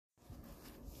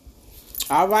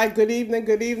All right, good evening,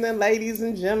 ladies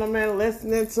and gentlemen,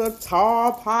 listening to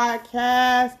Tall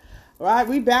Podcast. All right,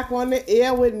 we back on the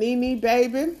air with Nene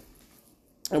Baby,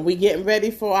 and we getting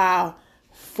ready for our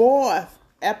fourth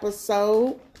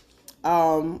episode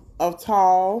of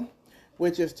Tall,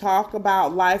 which is talk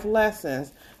about life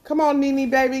lessons. Come on, Nene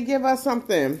Baby, give us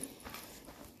something.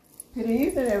 Good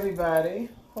evening, everybody.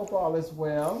 Hope all is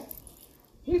well.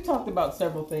 We've talked about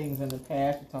several things in the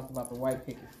past. We talked about the white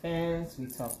picket fence. We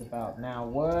talked about now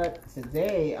what.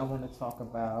 Today, I want to talk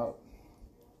about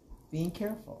being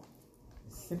careful.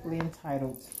 It's simply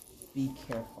entitled, Be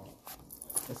Careful.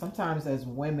 So sometimes as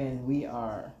women, we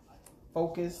are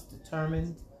focused,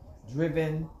 determined,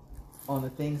 driven on the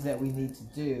things that we need to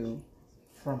do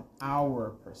from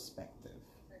our perspective.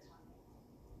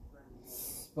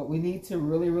 But we need to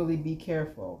really, really be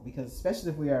careful because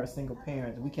especially if we are a single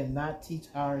parent, we cannot teach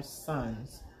our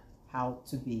sons how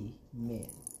to be men.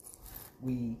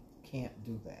 We can't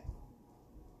do that.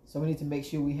 So we need to make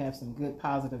sure we have some good,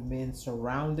 positive men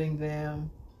surrounding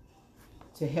them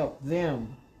to help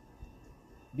them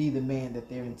be the man that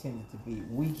they're intended to be.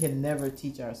 We can never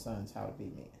teach our sons how to be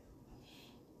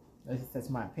men. That's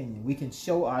my opinion. We can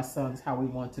show our sons how we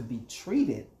want to be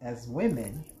treated as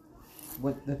women.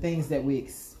 With the things that we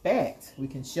expect, we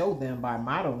can show them by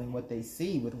modeling what they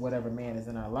see with whatever man is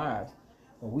in our lives.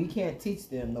 But we can't teach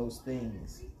them those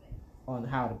things on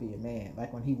how to be a man.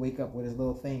 Like when he wake up with his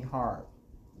little thing hard.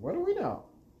 What do we know?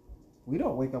 We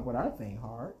don't wake up with our thing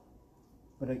hard.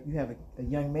 But you have a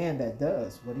young man that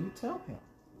does. What do you tell him?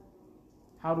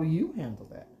 How do you handle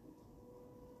that?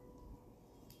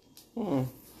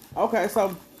 Okay,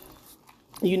 so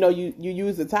you know, you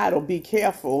use the title, be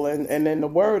careful, and then the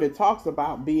word, it talks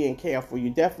about being careful. You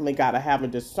definitely got to have a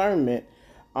discernment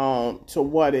to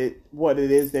what it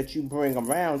is that you bring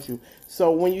around you. So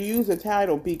when you use the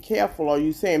title, be careful, are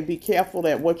you saying be careful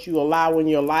that what you allow in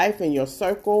your life, in your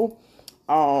circle,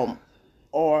 or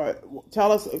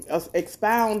tell us,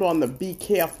 expound on the be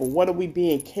careful. What are we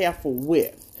being careful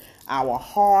with? Our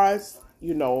hearts,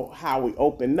 you know, how we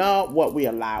open up, what we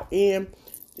allow in.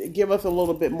 Give us a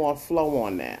little bit more flow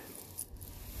on that.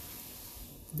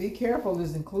 Be careful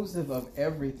is inclusive of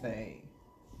everything.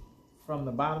 From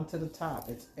the bottom to the top,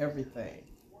 it's everything.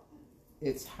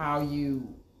 It's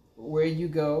where you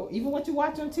go, even what you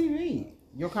watch on TV,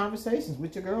 your conversations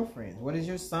with your girlfriends. What is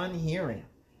your son hearing?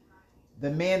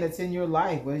 The man that's in your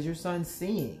life, what is your son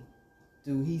seeing?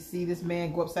 Do he see this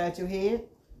man go upside your head?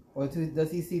 Or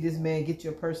does he see this man get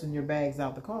your purse and your bags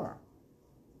out the car?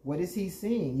 What is he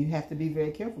seeing? You have to be very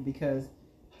careful because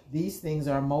these things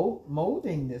are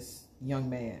molding this young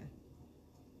man.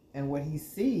 And what he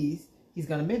sees, he's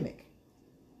going to mimic.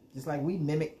 Just like we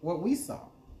mimic what we saw.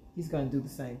 He's going to do the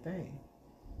same thing.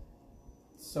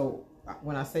 So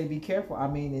when I say be careful, I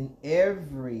mean in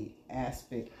every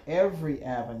aspect, every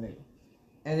avenue.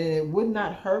 And it would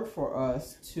not hurt for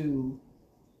us to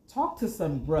talk to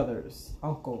some brothers,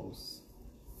 uncles,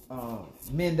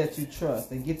 men that you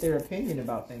trust and get their opinion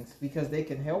about things because they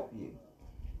can help you.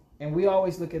 And we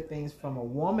always look at things from a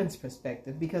woman's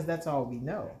perspective because that's all we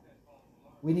know.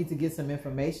 We need to get some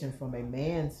information from a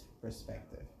man's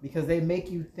perspective because they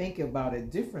make you think about it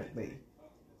differently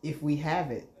if we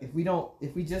have it. If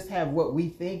we just have what we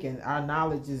think and our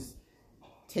knowledge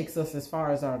takes us as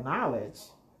far as our knowledge,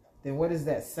 then what is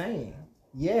that saying?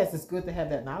 Yes, it's good to have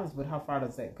that knowledge, but how far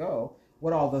does that go?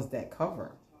 What all does that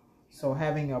cover? So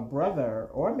having a brother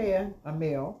or a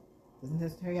male, doesn't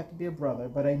necessarily have to be a brother,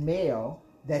 but a male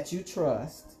that you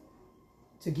trust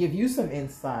to give you some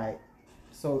insight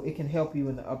so it can help you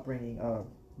in the upbringing of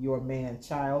your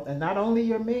man-child. And not only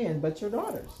your man, but your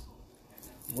daughters.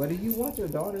 What do you want your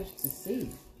daughters to see?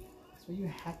 So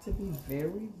you have to be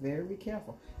very, very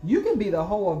careful. You can be the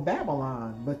whole of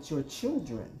Babylon, but your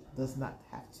children does not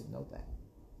have to know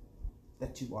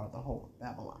that you are the whole of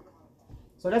Babylon.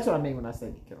 So that's what I mean when I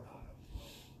say be careful.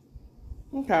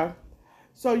 Okay.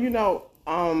 So, you know,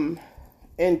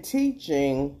 in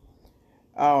teaching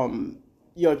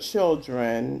your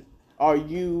children,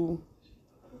 do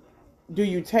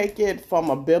you take it from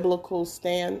a biblical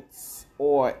stance,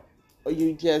 or are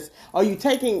you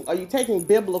taking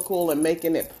biblical and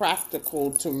making it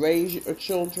practical to raise your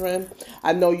children?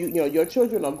 I know you know your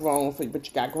children are grown, but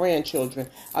you got grandchildren.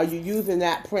 Are you using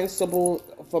that principle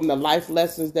from the life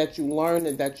lessons that you learned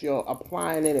and that you're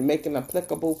applying it and making it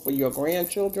applicable for your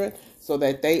grandchildren so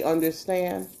that they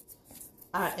understand?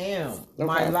 I am. Okay.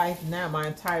 My life now, my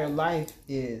entire life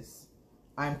is,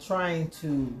 I'm trying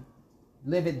to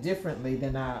live it differently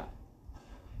than I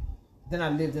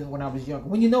lived in when I was younger.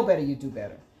 When you know better, you do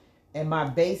better. And my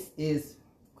base is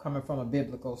coming from a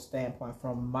biblical standpoint,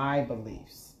 from my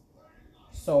beliefs.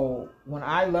 So when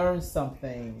I learn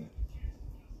something,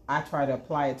 I try to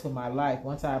apply it to my life.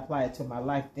 Once I apply it to my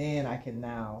life, then I can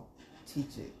now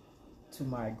teach it to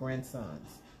my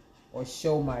grandsons or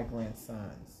show my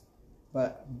grandsons.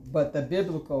 But the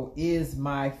biblical is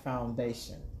my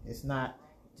foundation. It's not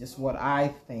just what I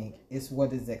think, it's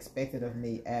what is expected of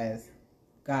me as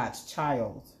God's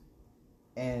child,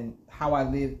 and how I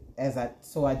live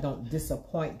so I don't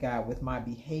disappoint God with my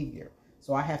behavior.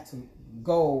 So I have to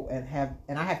go and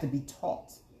I have to be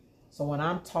taught. So when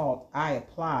I'm taught, I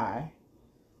apply,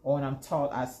 or when I'm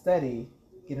taught, I study,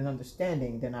 get an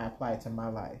understanding, then I apply it to my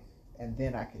life, and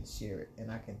then I can share it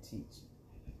and I can teach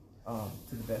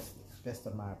to the best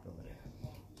of my ability.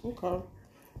 Okay.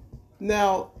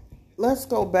 Now, let's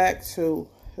go back to,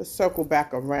 let's circle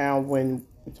back around when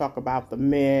we talk about the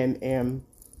men and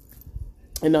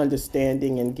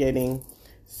understanding and getting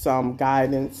some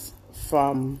guidance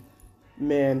from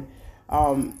men.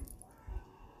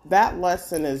 That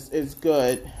lesson is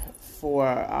good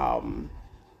for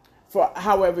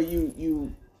however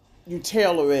you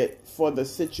tailor it for the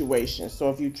situation.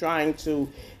 So if you're trying to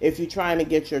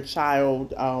get your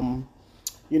child,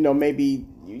 maybe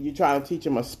you're trying to teach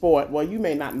them a sport. Well, you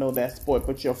may not know that sport,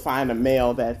 but you'll find a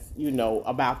male that's,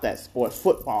 about that sport.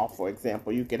 Football, for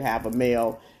example. You could have a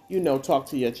male, talk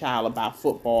to your child about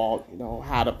football,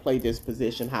 how to play this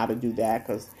position, how to do that,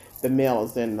 because the male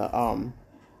is in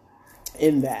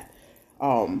that.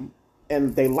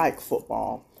 And they like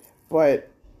football.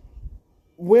 But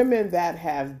women that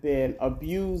have been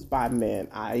abused by men,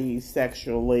 i.e.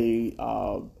 sexually,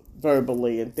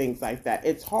 verbally, and things like that,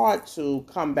 it's hard to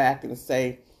come back and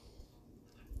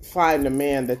find a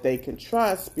man that they can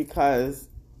trust, because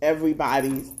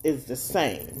everybody is the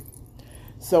same.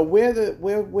 So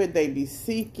where would they be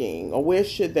seeking, or where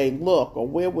should they look, or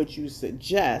where would you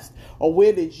suggest, or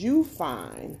where did you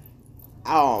find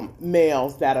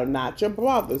males that are not your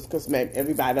brothers? Because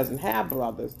everybody doesn't have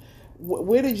brothers.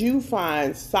 Where did you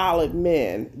find solid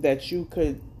men that you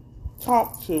could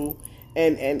talk to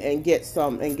and get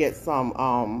some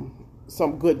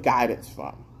good guidance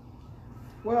from?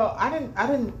 Well,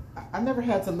 I never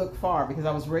had to look far, because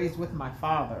I was raised with my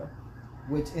father,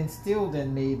 which instilled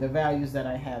in me the values that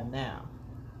I have now.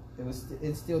 It was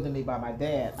instilled in me by my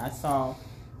dad. I saw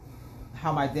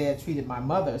how my dad treated my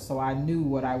mother, so I knew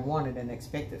what I wanted and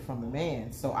expected from a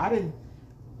man. So I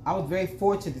was very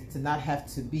fortunate to not have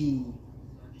to be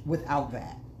without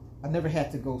that. I never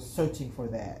had to go searching for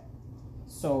that.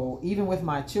 So even with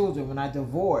my children, when I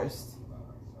divorced,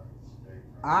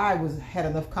 I had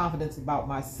enough confidence about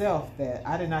myself that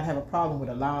I did not have a problem with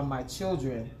allowing my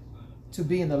children to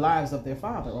be in the lives of their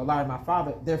father, or allowing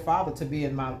their father to be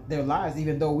in their lives,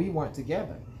 even though we weren't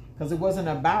together. Because it wasn't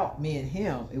about me and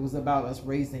him, it was about us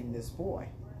raising this boy.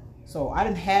 So I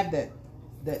didn't have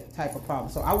that type of problem.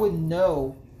 So I wouldn't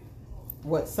know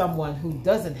what someone who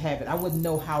doesn't have it, I wouldn't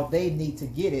know how they need to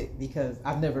get it, because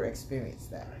I've never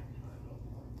experienced that.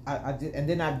 I did, and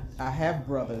then I have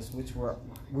brothers we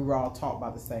were all taught by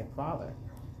the same father.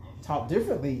 Taught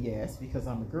differently, yes, because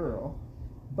I'm a girl,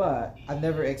 but I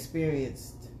never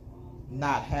experienced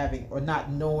not having or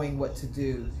not knowing what to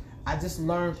do. I just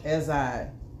learned as I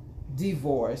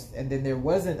divorced, and then there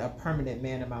wasn't a permanent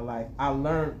man in my life. I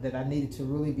learned that I needed to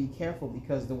really be careful,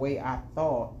 because the way I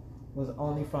thought was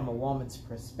only from a woman's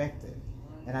perspective.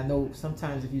 And I know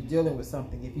sometimes if you're dealing with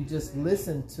something, if you just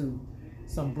listen to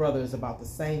some brothers about the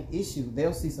same issue,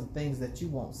 they'll see some things that you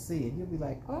won't see, and you'll be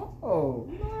like, oh,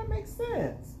 that makes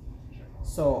sense.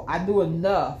 So I knew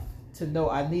enough to know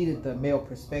I needed the male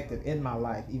perspective in my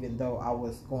life, even though I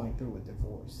was going through a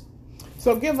divorce.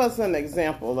 So give us an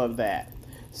example of that.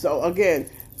 So again,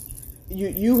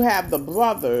 you have the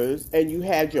brothers, and you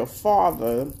had your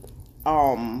father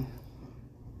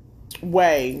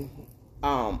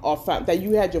that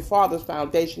you had your father's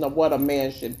foundation of what a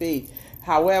man should be.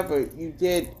 However,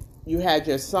 you had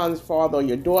your son's father or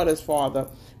your daughter's father,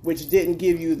 which didn't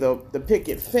give you the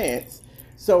picket fence.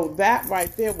 So that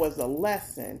right there was a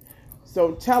lesson.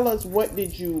 So tell us, what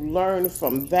did you learn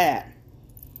from that?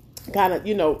 Kind of,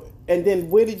 and then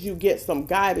where did you get some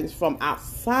guidance from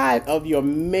outside of your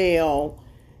male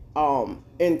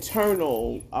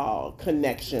internal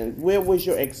connection? Where was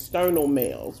your external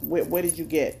males? Where did you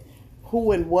get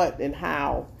who and what and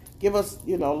how? Give us,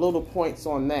 little points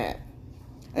on that.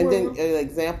 And then an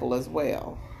example as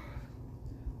well.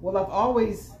 Well, I've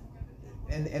always,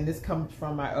 and this comes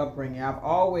from my upbringing, I've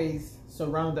always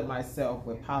surrounded myself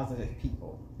with positive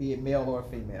people, be it male or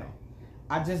female.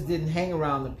 I just didn't hang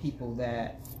around the people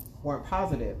that weren't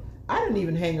positive. I didn't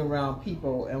even hang around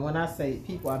people, and when I say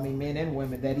people, I mean men and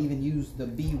women, that even use the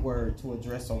B word to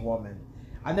address a woman,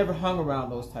 I never hung around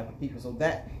those type of people. So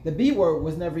that the B word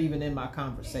was never even in my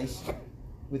conversation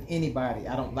with anybody.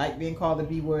 I don't like being called the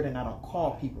B word, and I don't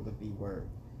call people the B word.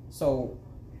 So,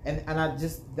 and I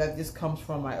just, that just comes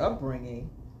from my upbringing.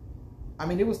 I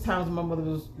mean, there was times when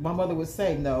my mother would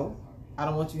say, no, I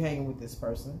don't want you hanging with this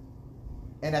person.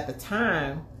 And at the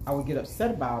time, I would get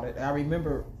upset about it. I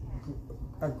remember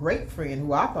a great friend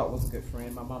who I thought was a good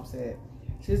friend. My mom said,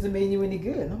 she doesn't mean you any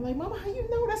good. And I'm like, Mama, how you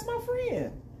know that's my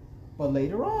friend? But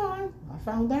later on, I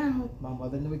found out my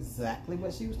mother knew exactly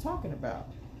what she was talking about.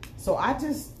 So I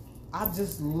just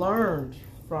learned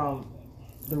from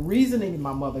the reasoning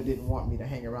my mother didn't want me to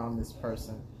hang around this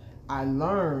person. I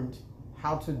learned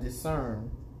how to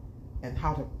discern and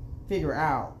how to figure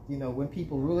out, when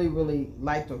people really, really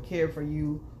liked or cared for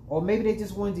you, or maybe they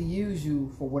just wanted to use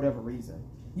you for whatever reason.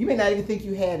 You may not even think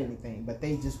you had anything, but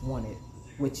they just wanted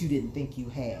what you didn't think you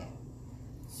had.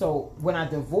 So when I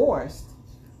divorced,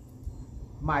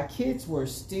 my kids were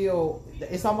still,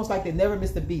 it's almost like they never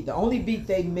missed a beat. The only beat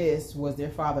they missed was their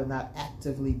father not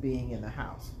actively being in the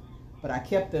house. But I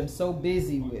kept them so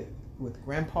busy with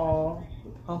grandpa,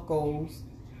 with uncles.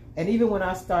 And even when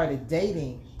I started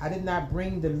dating, I did not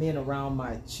bring the men around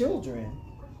my children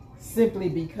simply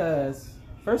because,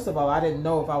 first of all, I didn't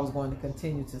know if I was going to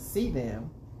continue to see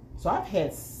them. So I've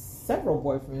had several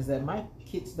boyfriends that my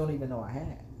kids don't even know I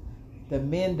had. The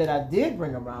men that I did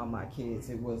bring around my kids,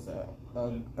 it was a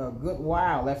good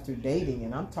while after dating,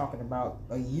 and I'm talking about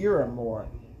a year or more,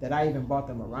 that I even brought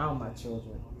them around my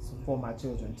children, for my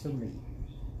children to meet.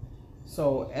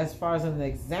 So as far as an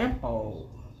example,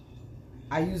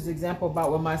 I use the example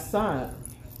about when my son,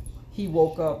 he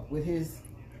woke up with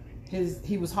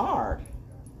he was hard,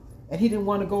 and he didn't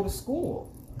want to go to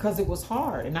school because it was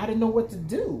hard, and I didn't know what to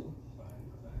do.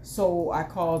 So I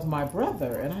called my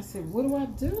brother, and I said, what do I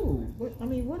do?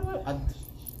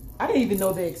 I didn't even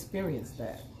know they experienced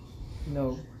that,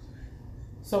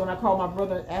 So when I called my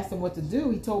brother and asked him what to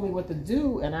do, he told me what to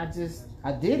do, and I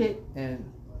did it,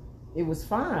 and it was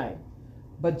fine.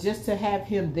 But just to have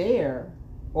him there,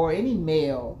 or any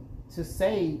male, to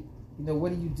say, what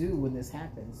do you do when this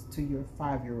happens to your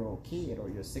 5-year-old kid or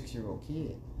your 6-year-old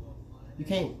kid? You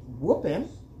can't whoop him.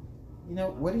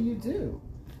 What do you do?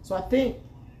 So I think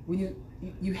when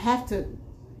you have to,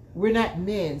 we're not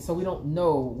men, so we don't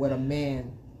know what a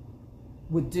man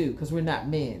would do because we're not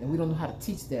men, and we don't know how to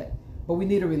teach that. But we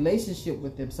need a relationship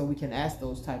with them so we can ask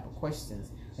those type of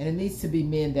questions. And it needs to be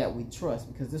men that we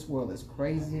trust, because this world is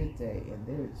crazy today,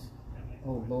 and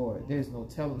oh Lord, there's no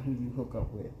telling who you hook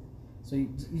up with. So you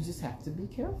just have to be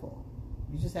careful.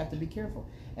 You just have to be careful.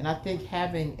 And I think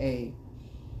having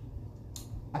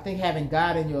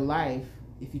God in your life,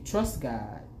 if you trust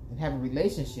God and have a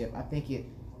relationship, I think it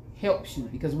helps you,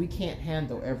 because we can't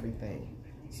handle everything.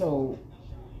 So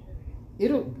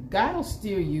God will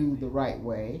steer you the right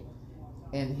way.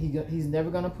 And he's never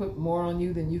going to put more on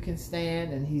you than you can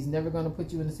stand. And he's never going to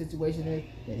put you in a situation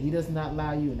that he does not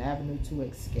allow you an avenue to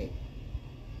escape.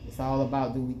 It's all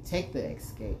about, do we take the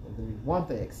escape or do we want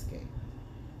the escape?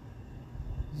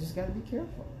 You just got to be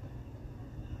careful.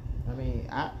 I mean,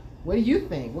 what do you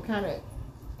think? What kind of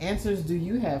answers do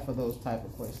you have for those type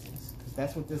of questions? Because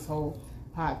that's what this whole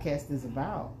podcast is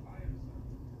about.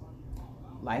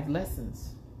 Life lessons.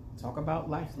 Talk about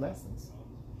life lessons.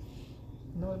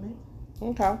 You know what I mean?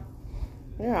 Okay.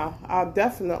 Yeah, I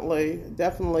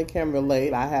definitely can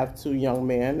relate. I have 2 young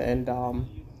men,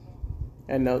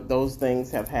 and those things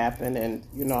have happened.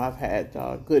 And I've had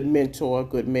a good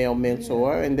male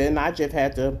mentor, and then I just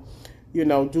had to,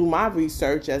 do my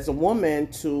research as a woman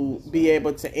to be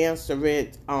able to answer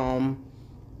it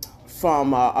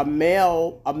from a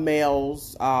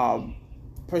male's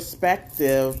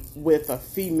perspective with a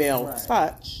female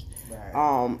touch.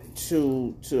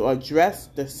 To address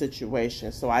the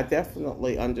situation. So I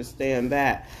definitely understand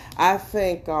that. I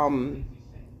think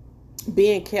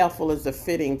being careful is a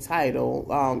fitting title,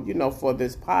 for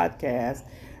this podcast,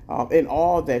 in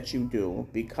all that you do,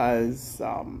 because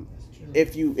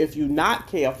if you're not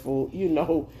careful,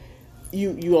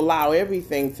 you allow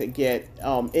everything to get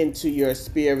into your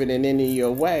spirit and into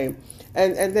your way,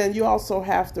 and then you also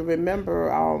have to remember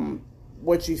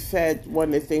what you said.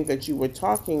 One of the things that you were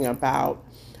talking about,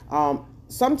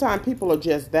 sometimes people are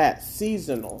just that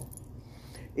seasonal.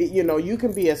 You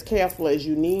can be as careful as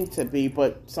you need to be,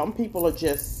 but some people are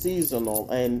just seasonal,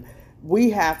 and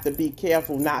we have to be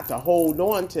careful not to hold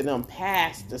on to them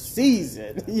past the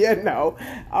season,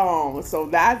 so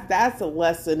that's a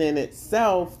lesson in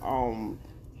itself, how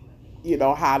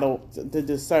to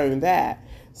discern that.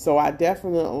 So I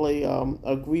definitely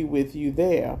agree with you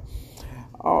there.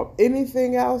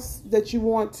 Anything else that you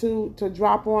want to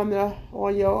drop on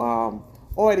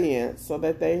audience so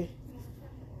that they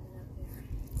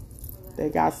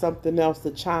got something else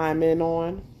to chime in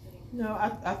on? No,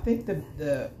 I think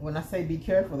the when I say be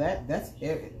careful, that's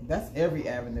every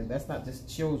avenue. That's not just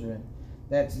children.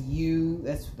 That's you.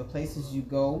 That's the places you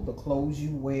go, the clothes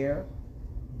you wear,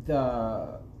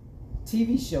 the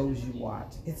TV shows you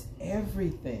watch. It's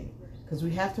everything. Because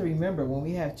we have to remember, when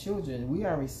we have children, we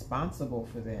are responsible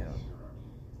for them.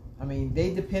 I mean,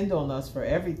 they depend on us for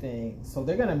everything. So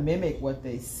they're going to mimic what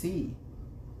they see.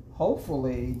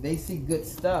 Hopefully, they see good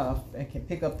stuff and can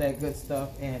pick up that good stuff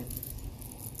and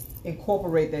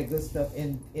incorporate that good stuff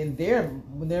in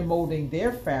when they're molding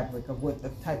their fabric of what the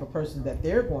type of person that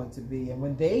they're going to be, and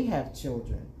when they have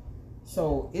children.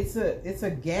 So it's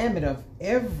a gamut of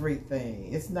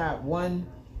everything. It's not one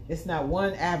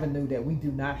avenue that we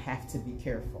do not have to be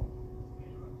careful.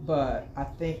 But I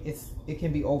think it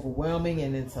can be overwhelming,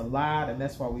 and it's a lot, and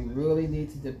that's why we really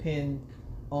need to depend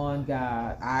on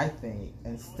God, I think,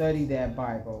 and study that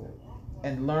Bible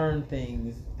and learn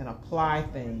things and apply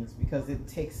things, because it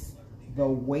takes the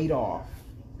weight off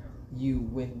you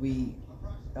when we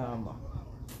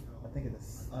I think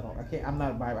it's I'm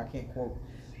not a Bible, I can't quote,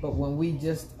 but when we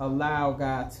just allow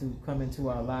God to come into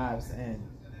our lives and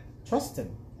trust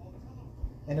Him.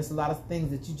 And there's a lot of things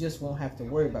that you just won't have to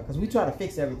worry about, because we try to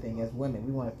fix everything as women.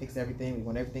 We want to fix everything. We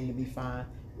want everything to be fine.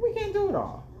 We can't do it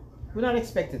all. We're not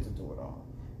expected to do it all.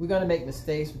 We're going to make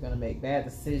mistakes. We're going to make bad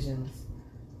decisions.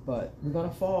 But we're going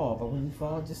to fall. But when you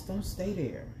fall, just don't stay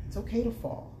there. It's okay to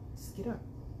fall. Just get up.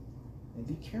 And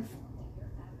be careful.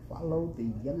 Follow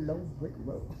the yellow brick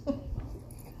road.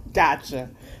 Gotcha.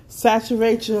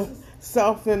 Saturate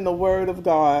yourself in the Word of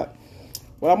God.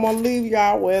 What I'm going to leave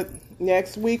y'all with,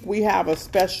 next week we have a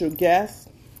special guest,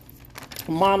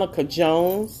 Monica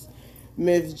Jones.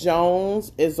 Ms.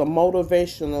 Jones is a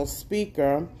motivational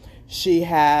speaker. She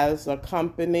has a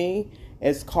company.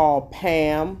 It's called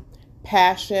PAM,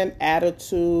 Passion,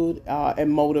 Attitude,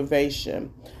 and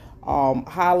Motivation.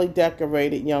 Highly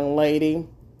decorated young lady.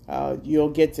 You'll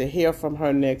get to hear from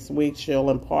her next week. She'll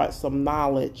impart some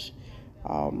knowledge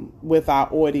with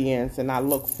our audience, and I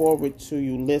look forward to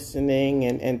you listening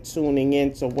and tuning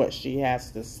into what she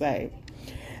has to say.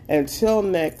 Until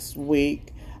next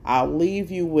week, I'll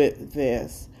leave you with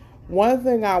this. One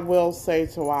thing I will say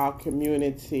to our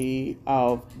community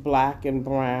of Black and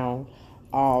Brown,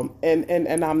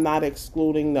 and I'm not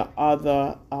excluding the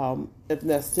other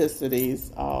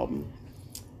ethnicities,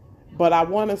 but I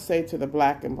want to say to the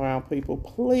Black and Brown people,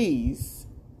 please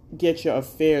get your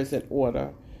affairs in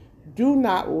order. Do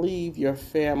not leave your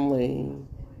family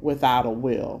without a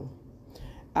will.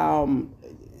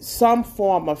 Some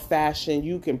form of fashion,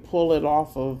 you can pull it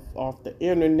off the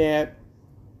internet,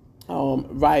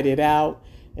 write it out,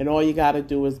 and all you got to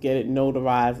do is get it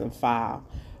notarized and filed.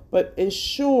 But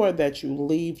ensure that you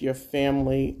leave your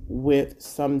family with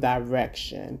some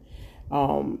direction,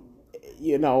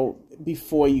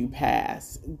 before you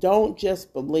pass. Don't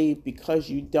just believe because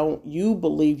you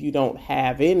believe you don't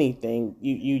have anything,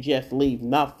 you just leave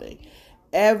nothing.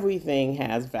 Everything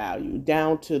has value,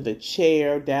 down to the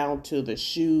chair, down to the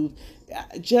shoes.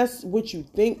 Just what you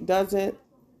think doesn't,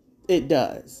 it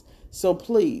does. So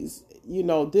please,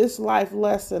 this life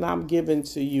lesson I'm giving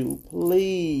to you,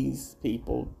 please,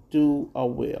 people, do a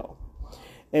will.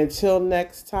 Until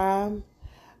next time,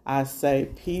 I say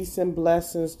peace and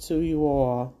blessings to you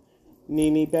all.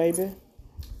 Nene, baby.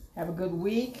 Have a good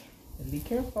week and be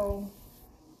careful.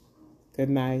 Good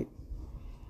night.